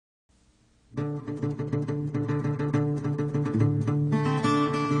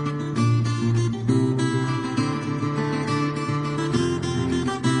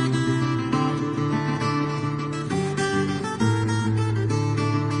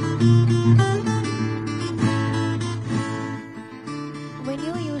When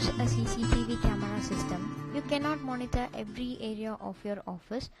you use a CCTV camera system, you cannot monitor every area of your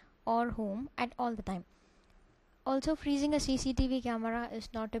office or home at all the time. Also, freezing a CCTV camera is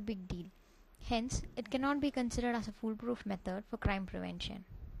not a big deal. Hence, it cannot be considered as a foolproof method for crime prevention.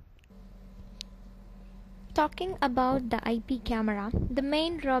 Talking about the IP camera, the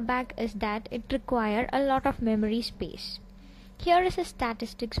main drawback is that it requires a lot of memory space. Here is a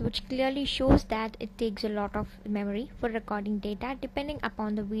statistics which clearly shows that it takes a lot of memory for recording data depending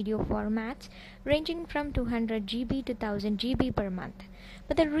upon the video formats ranging from 200 GB to 1000 GB per month.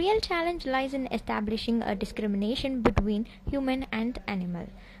 But the real challenge lies in establishing a discrimination between human and animal.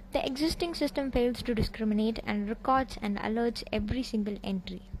 The existing system fails to discriminate and records and alerts every single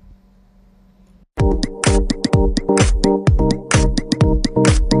entry.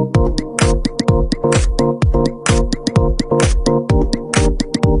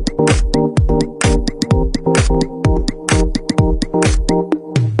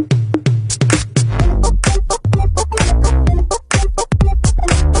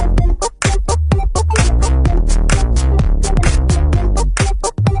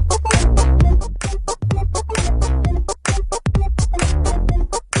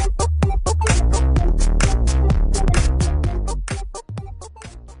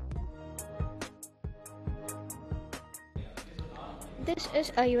 This is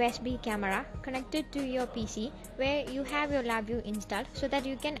a USB camera connected to your PC where you have your LabVIEW installed so that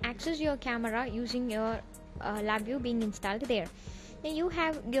you can access your camera using your LabVIEW being installed there. Then you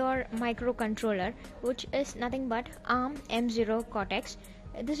have your microcontroller, which is nothing but ARM M0 Cortex.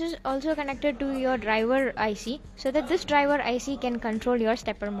 This is also connected to your driver IC so that this driver IC can control your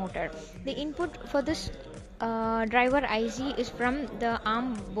stepper motor. The input for this driver IC is from the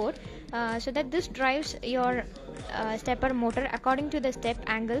ARM board so that this drives your stepper motor according to the step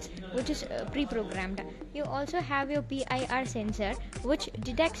angles which is pre-programmed. You also have your PIR sensor which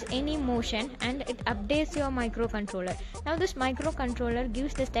detects any motion and it updates your microcontroller. Now this microcontroller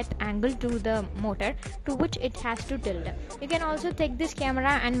gives the step angle to the motor to which it has to tilt. You can also take this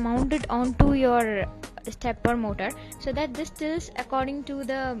camera and mount it onto your stepper motor so that this tilts according to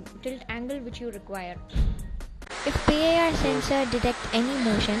the tilt angle which you require. If PIR sensor detects any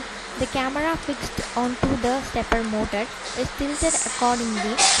motion, the camera fixed onto the stepper motor is tilted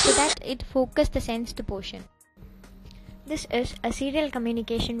accordingly so that it focuses the sensed portion. This is a serial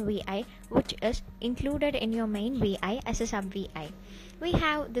communication VI which is included in your main VI as a sub VI. We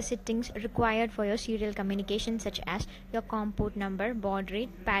have the settings required for your serial communication such as your COM port number, baud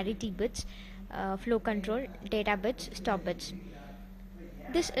rate, parity bits, flow control, data bits, stop bits.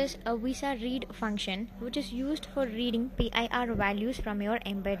 This is a Visa read function which is used for reading PIR values from your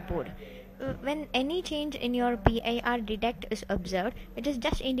embed board. When any change in your PIR detect is observed, it is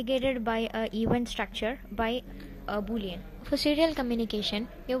just indicated by a event structure by a boolean. For serial communication,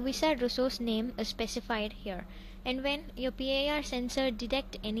 your Visa resource name is specified here, and when your PIR sensor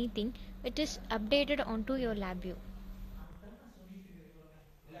detects anything, it is updated onto your LabVIEW.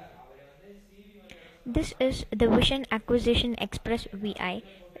 This is the Vision Acquisition Express VI.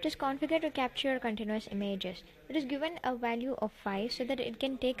 It is configured to capture continuous images. It is given a value of 5 so that it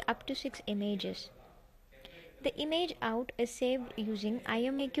can take up to 6 images. The image out is saved using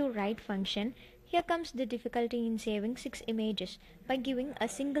IMAQ write function. Here comes the difficulty in saving 6 images by giving a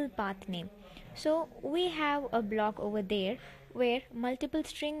single path name. So we have a block over there where multiple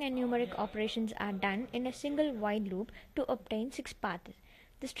string and numeric operations are done in a single while loop to obtain 6 paths.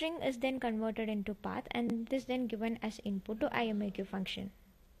 The string is then converted into path and this then given as input to IMAQ function.